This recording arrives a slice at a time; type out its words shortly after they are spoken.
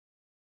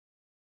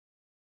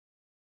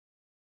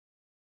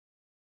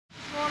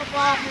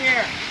ball in the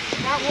air.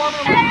 Not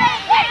warming them.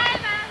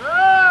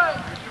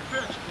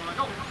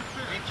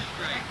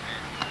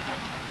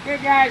 Okay,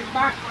 guys.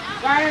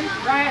 Ryan.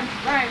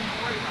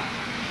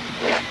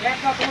 Back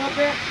up a little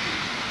bit.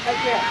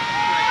 Like that.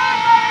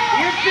 The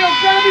infield's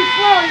going to be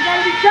slow. You got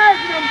to be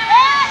charging them.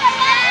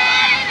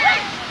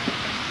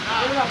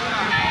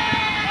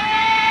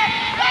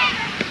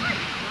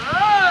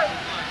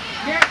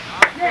 Nick,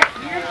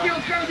 the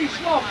infield's going to be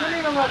slow. Come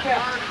in a little bit.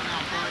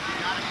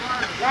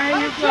 Ryan,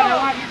 you're good. I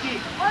want you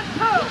deep.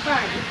 You're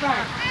fine.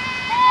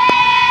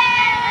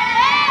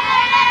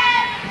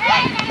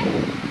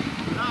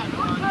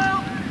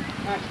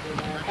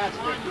 That's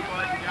good.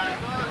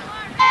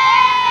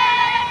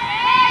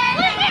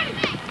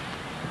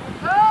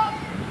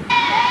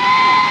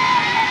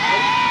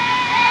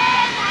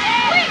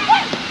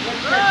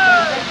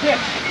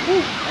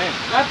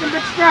 Nothing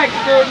but strikes,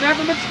 dude.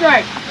 Nothing but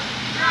strikes.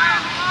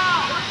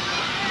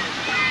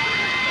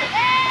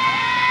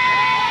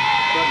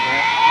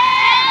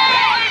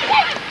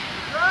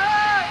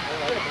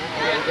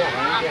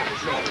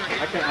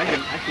 I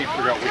can't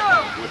figure out which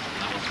one is which.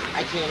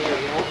 I can't hear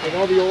you. I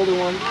know the older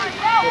one.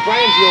 Well,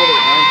 Brian's the older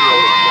one.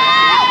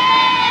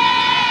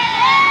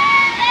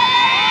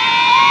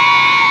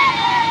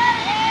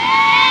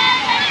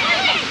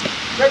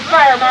 Good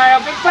fire, Mario.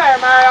 Good fire,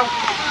 Mario.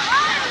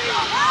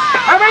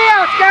 How many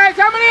outs, guys?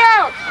 How many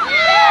outs?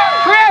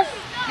 Chris,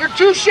 you're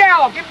too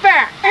shallow. Get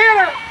back.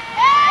 Enter.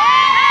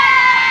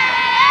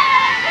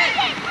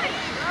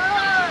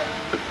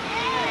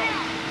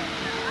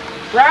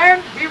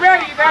 Brian, be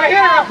ready. You got a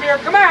hitter up here.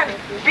 Come on.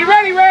 Be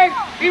ready, Ray.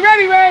 Be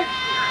ready, Ray.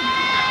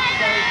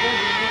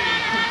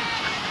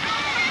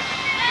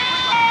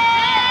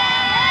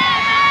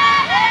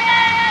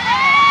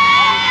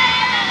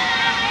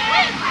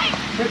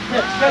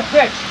 Good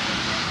pitch.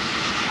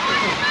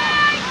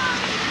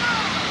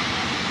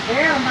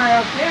 Damn,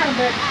 Miles. Damn,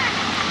 bitch.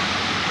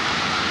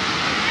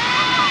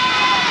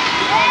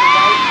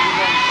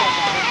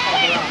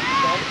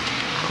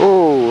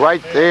 Ooh,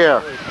 right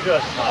there.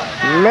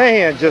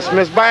 Man, just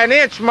missed by an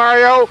inch,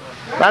 Mario.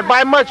 Not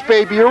by much,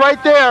 baby. You're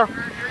right there.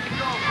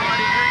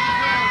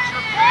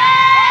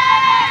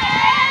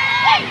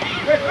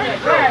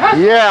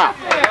 Yeah.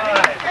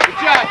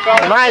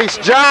 Nice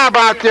job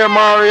out there,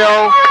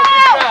 Mario.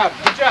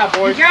 Good job,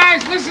 boys. You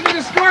guys, listen to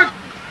the score.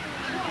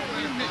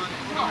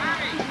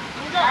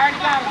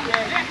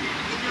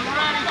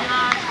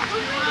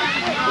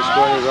 The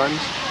score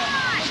runs.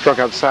 Struck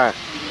outside.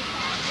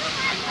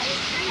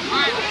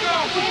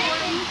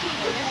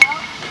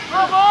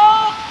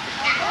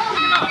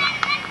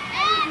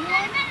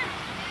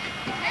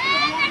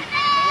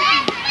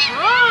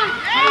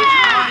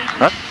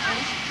 Huh?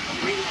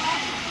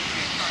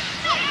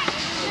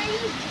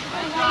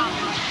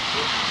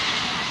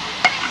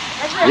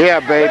 Yeah,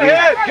 baby.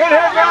 Good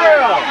hit,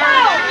 Mario.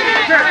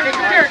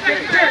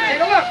 Take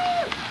a look.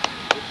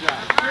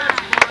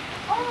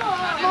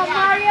 Come on,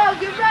 Mario,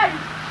 get ready.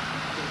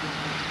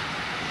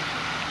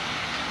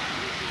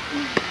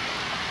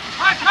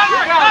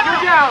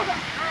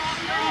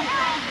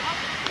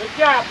 Good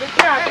job.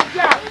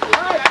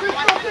 All right, push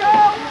up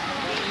there.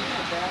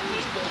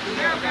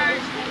 There,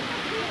 guys.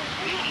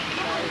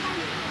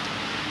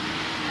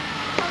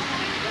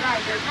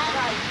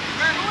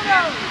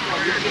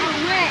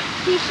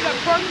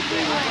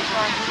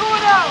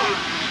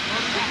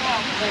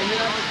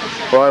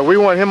 Well, we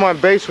want him on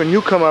base when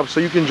you come up so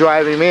you can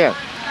drive him in.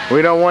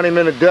 We don't want him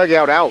in the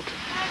dugout out.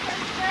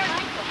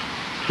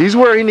 He's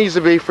where he needs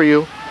to be for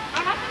you.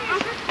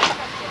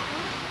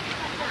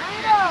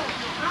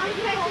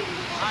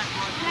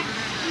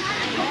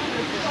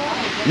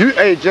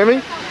 Hey,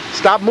 Jimmy,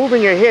 stop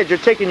moving your head. You're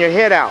taking your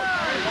head out.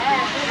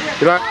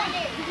 You know?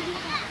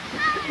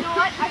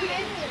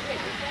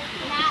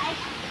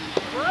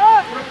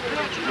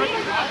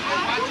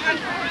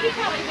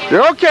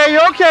 You're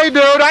okay,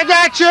 dude. I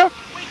got you.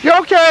 You're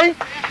okay.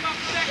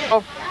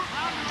 Oh.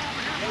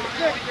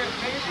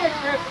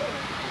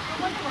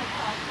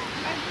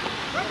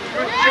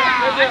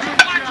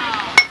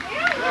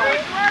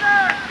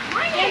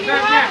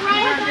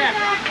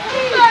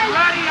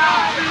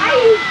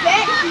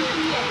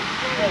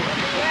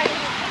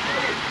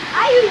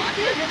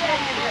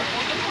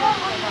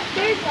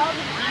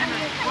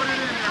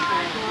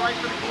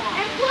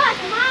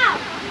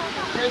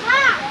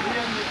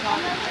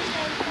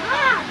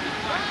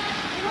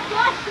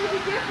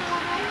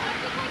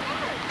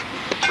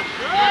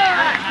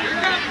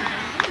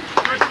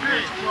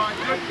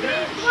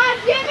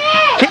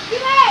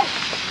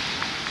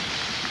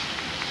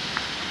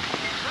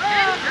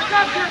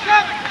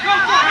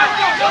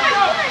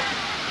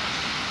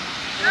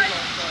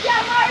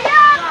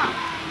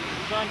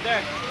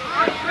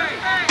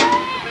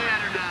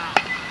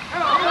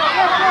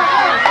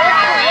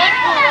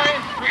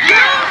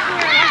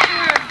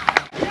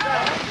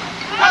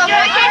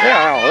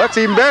 Yeah, that's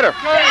even better.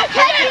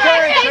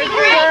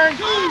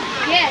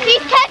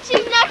 He's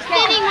catching next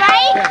inning,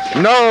 right?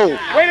 No.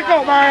 Way to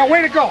go, Mario.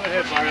 Way to go.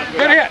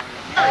 Good hit.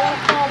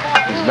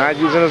 He's not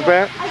using his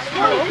bat?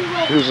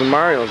 He's using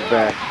Mario's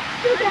bat.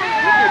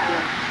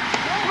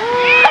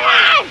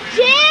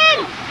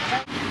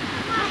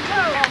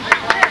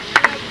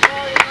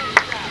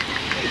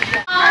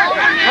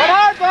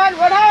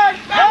 Run hard!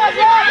 Run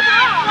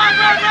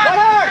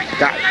hard!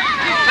 Got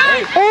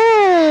it.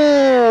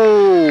 Oh!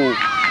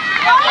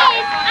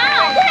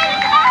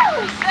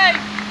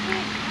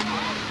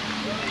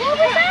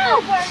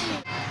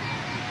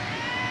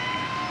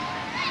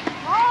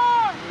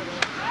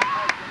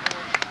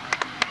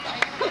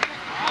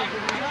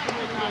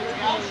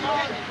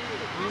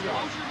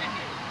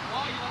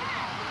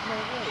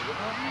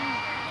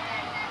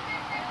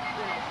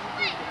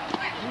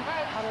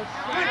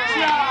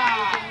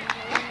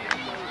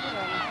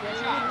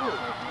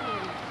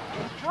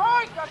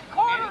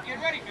 Get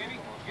ready, baby.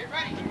 Get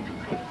ready.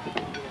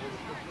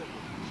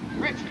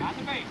 Rich, on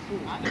the base.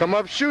 Come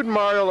up shooting,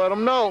 Mario. Let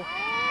them know.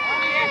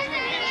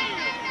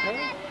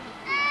 One.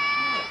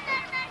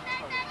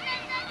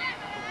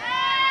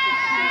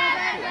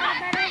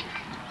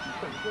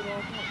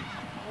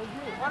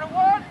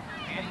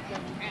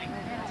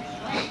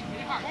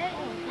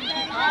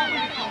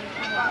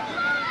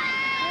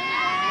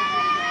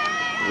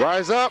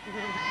 Rise up.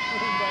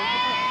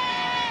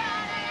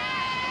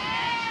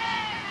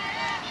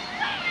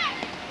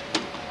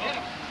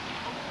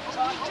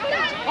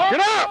 Get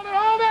up!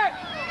 Hold it!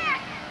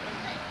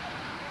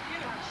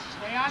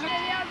 Stay on it.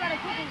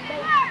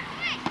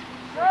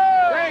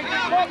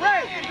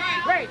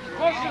 Ray,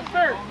 close to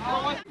third.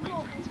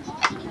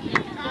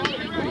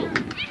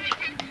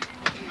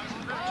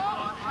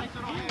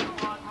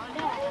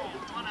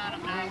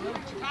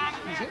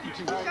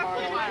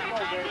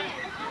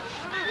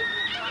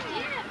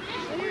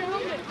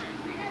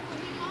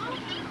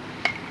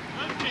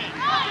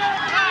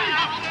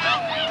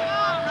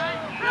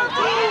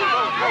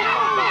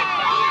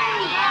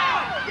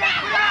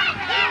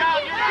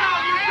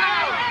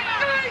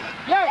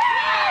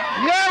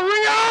 Yeah,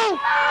 Rio!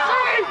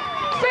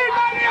 See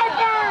money up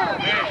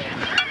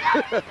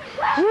there!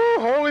 Woo,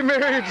 Holy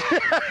Mary.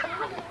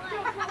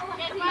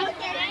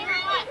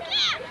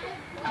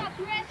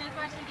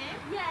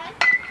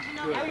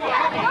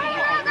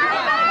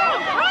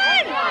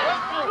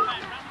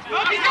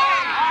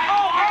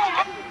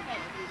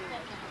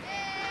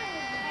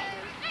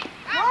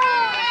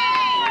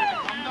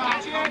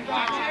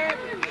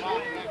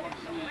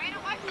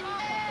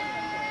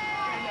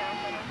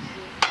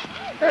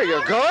 There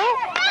you go.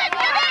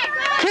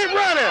 Keep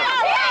running.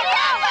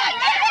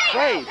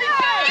 Wait.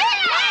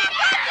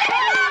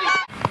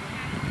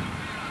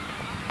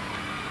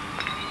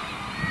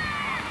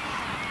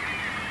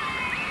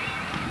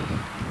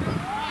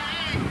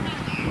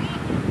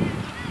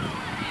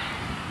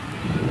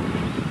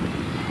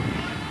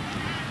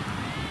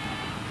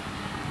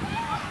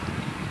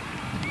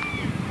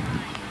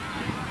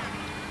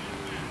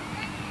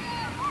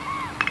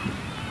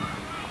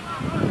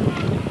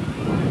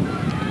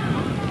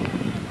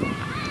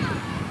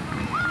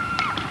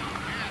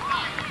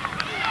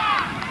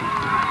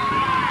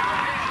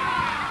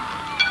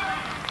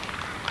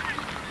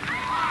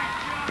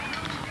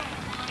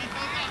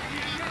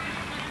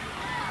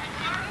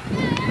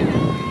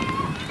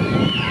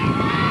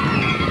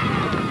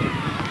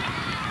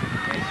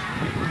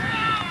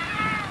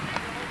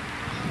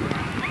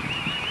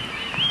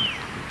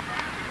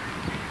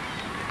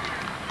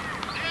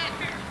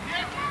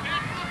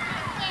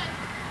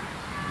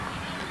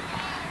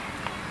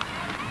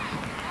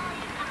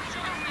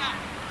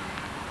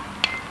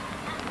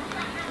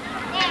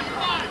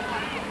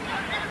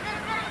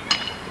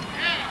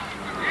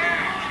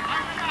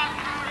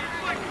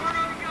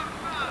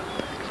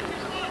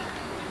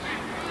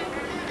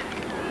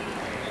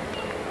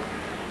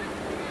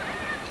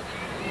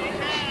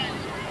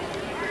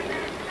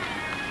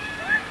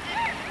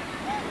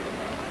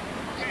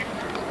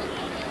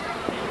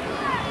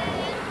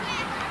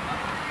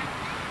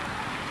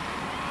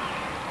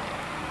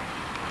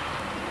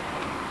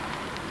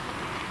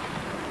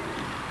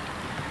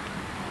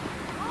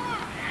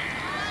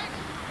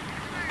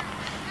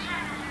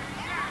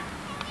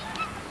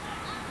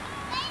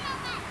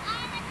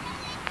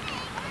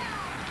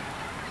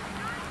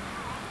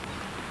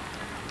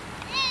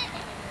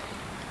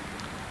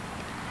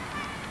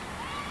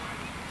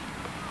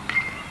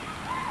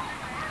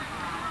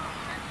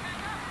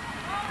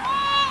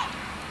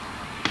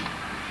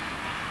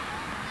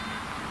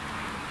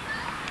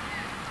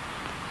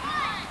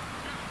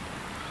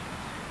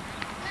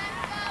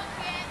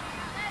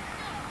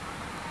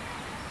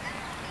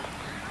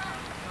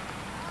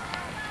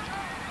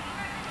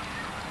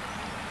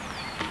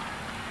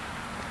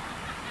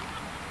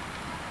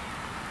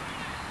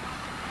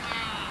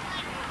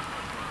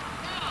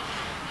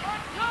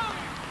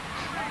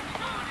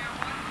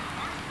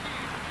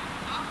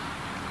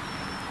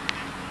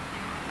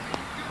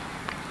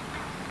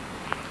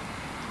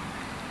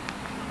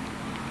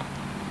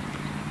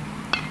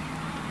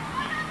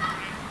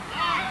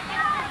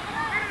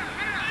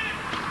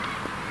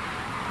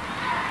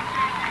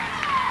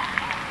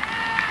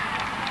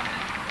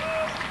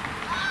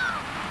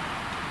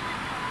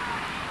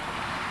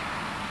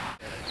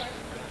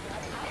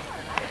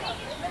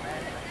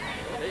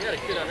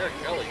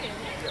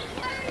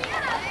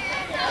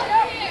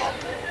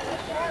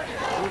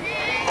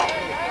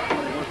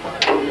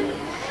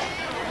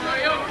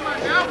 Mario, come on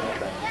now.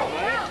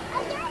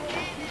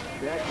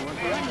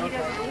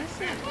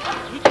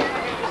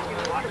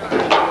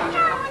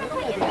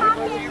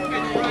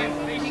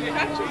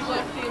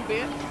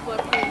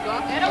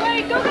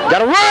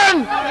 Gotta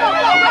run! Run!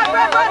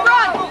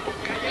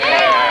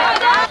 Yeah!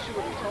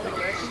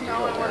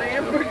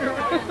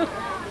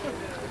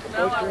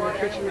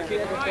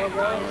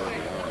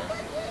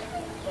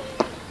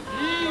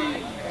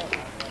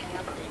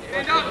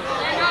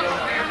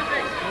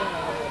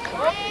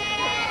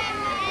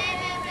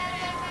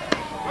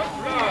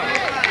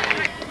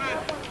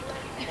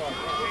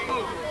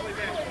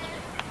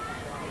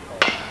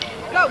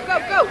 Go, go,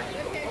 go!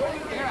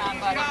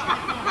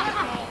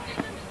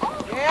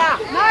 Yeah!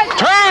 Nice!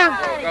 Turn!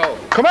 Go.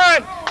 Come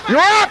on! You're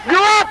up!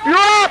 You're up! You're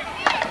up!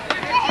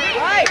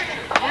 Right!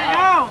 There you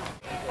go!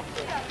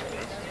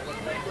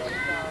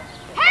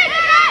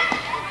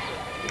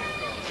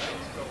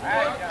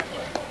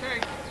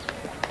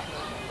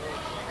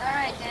 All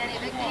right, Danny,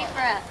 big deep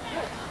breath.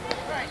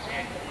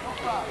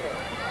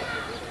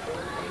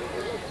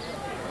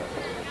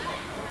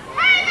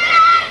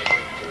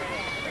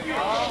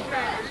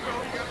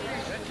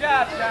 Good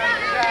job, John.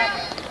 Good job.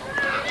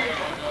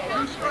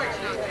 2 strikes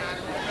now,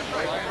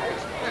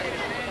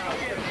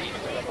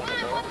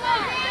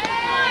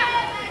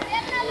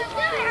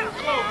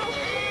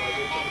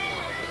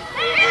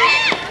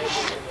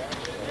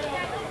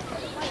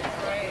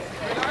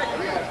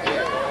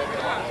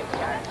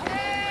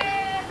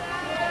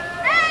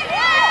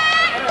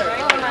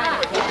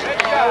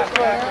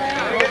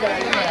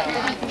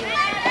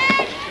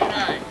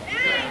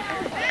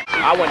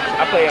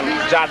 I play on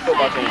Josh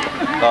football team.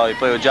 Oh, you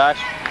play with Josh?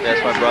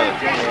 That's my brother.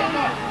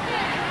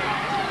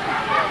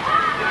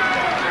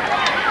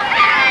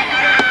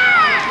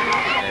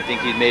 I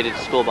think he made it to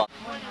school about.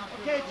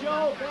 Okay,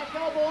 Joe, back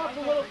elbow up a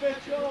little bit,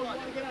 Joe. You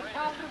want to get on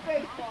top of the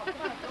baseball.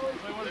 Come on,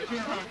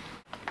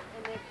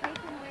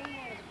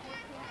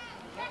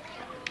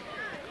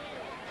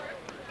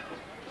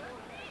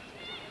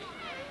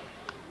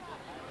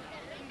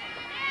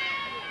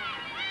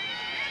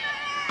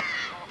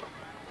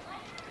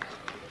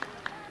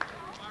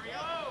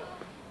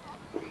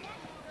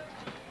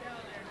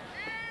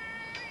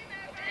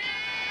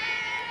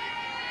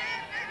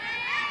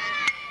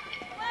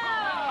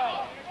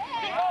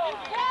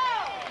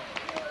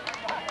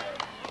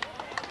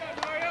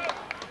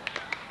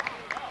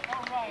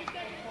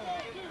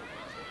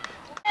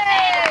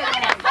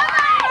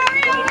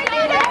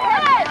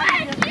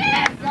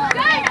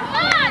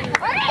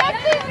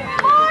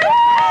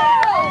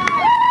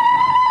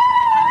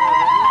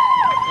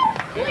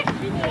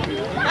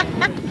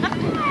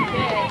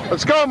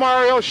 Let's go,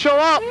 Mario. Show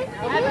up. Let's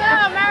go,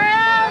 Mario!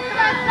 Come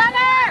on,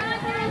 Sutter!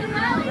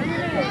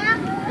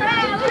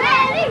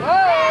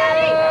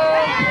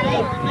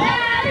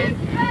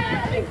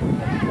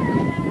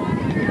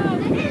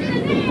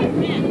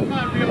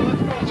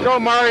 Let's go,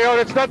 Mario.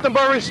 That's nothing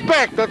but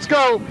respect. Let's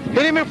go.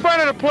 Hit him in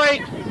front of the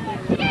plate.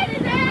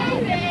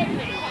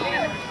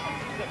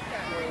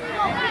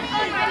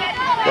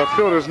 That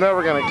fielder's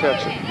never going to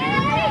catch it.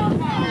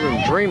 He's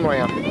in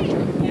dreamland.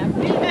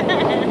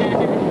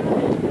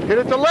 Hit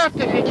it to left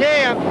if you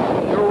can.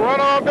 You'll run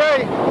all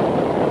day.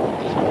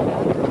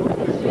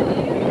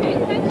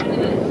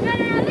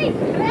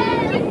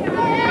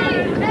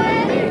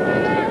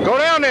 Go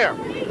down there.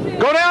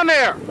 Go down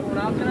there.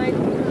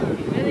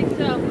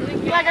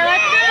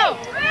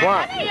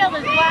 What?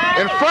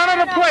 In front of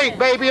the plate,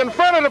 baby. In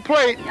front of the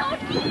plate.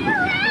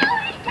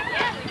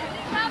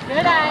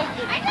 Good eye.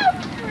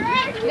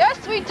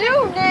 Yes, we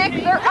do,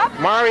 Nick. They're up.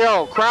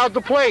 Mario, crowd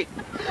the plate.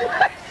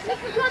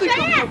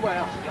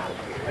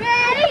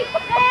 Ready?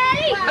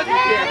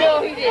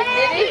 No, he didn't,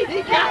 did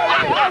he?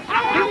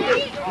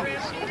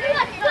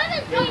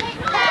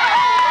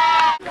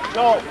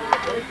 Joe,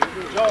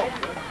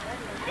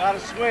 gotta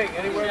swing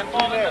anywhere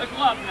from there.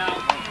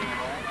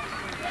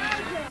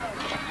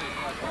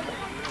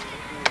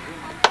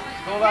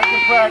 Go back to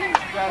practice.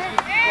 You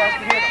guys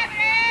can hit him.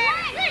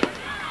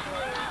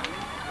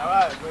 All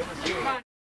right, wait, let's see.